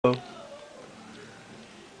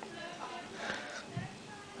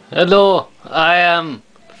Hello, I am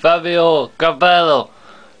Fabio Capello.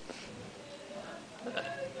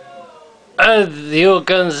 As you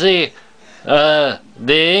can see, the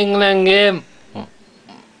England game,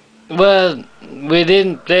 well, we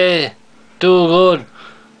didn't play too good,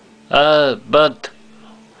 but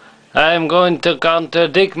I'm going to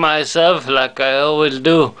contradict myself like I always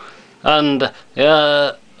do, and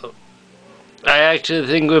I actually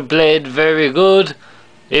think we played very good,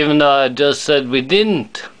 even though I just said we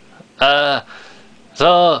didn't.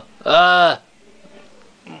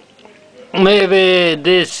 Maybe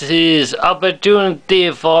this is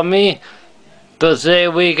opportunity for me to say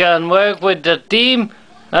we can work with the team,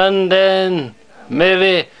 and then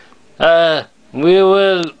maybe we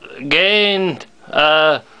will gain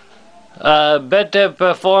a better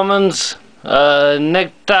performance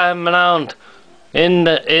next time around in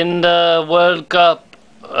the World Cup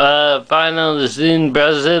finals in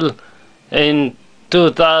Brazil in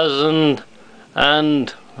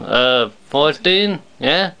 2014.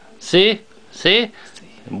 Yeah, see,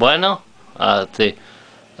 bueno, sí.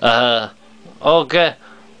 Okay,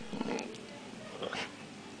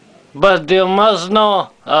 but you must know,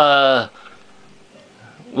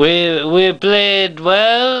 we played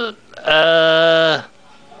well,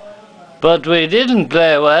 but we didn't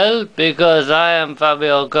play well because I am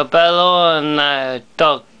Fabio Capello and I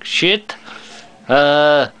talk shit.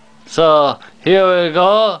 So here we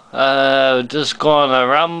go. Just gonna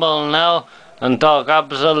ramble now and talk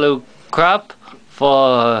absolute crap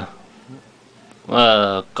for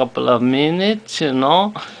a couple of minutes, you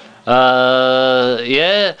know.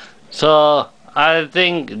 Yeah. So I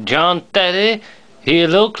think John Terry, he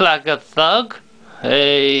looked like a thug.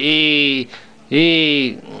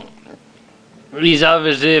 He's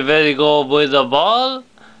obviously very good with the ball,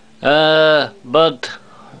 but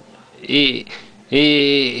he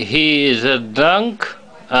is a drunk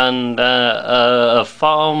and a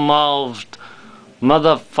foul-mouthed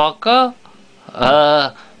motherfucker.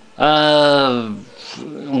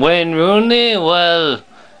 Wayne Rooney, well,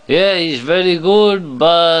 yeah, he's very good,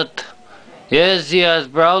 but yes, he has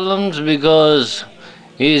problems because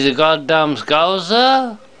he's a goddamn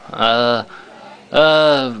scouser.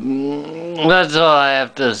 That's all I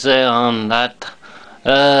have to say on that.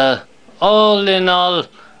 All in all,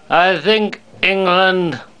 I think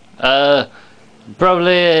England, probably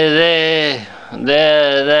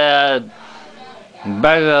they're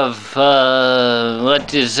bag of,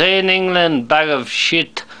 what you say in England, bag of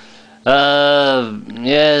shit.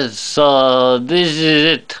 Yes, so this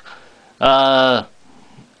is it.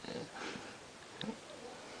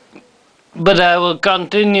 But I will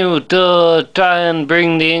continue to try and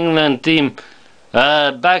bring the England team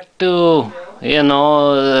back to, you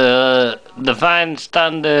know, the fine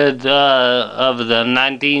standard of the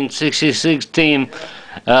 1966 team.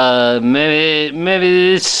 Maybe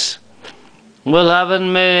this will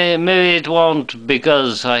happen, maybe it won't,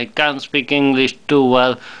 because I can't speak English too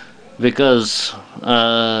well, because,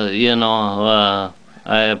 you know,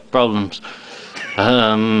 I have problems.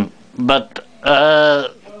 But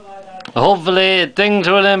hopefully things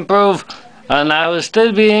will improve and I will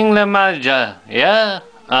still be England manager. Yeah?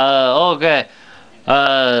 Okay.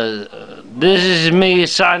 This is me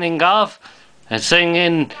signing off and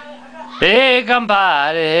singing "E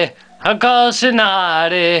campare, a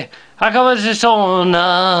cosinare, a come si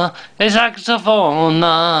suona, e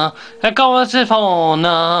saxofona, e come si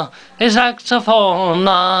suona, e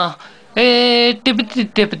saxofona, e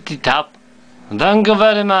tippity tap." Thank you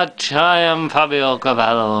very much. I am Fabio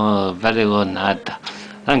Capello. Very good night.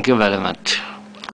 Thank you very much.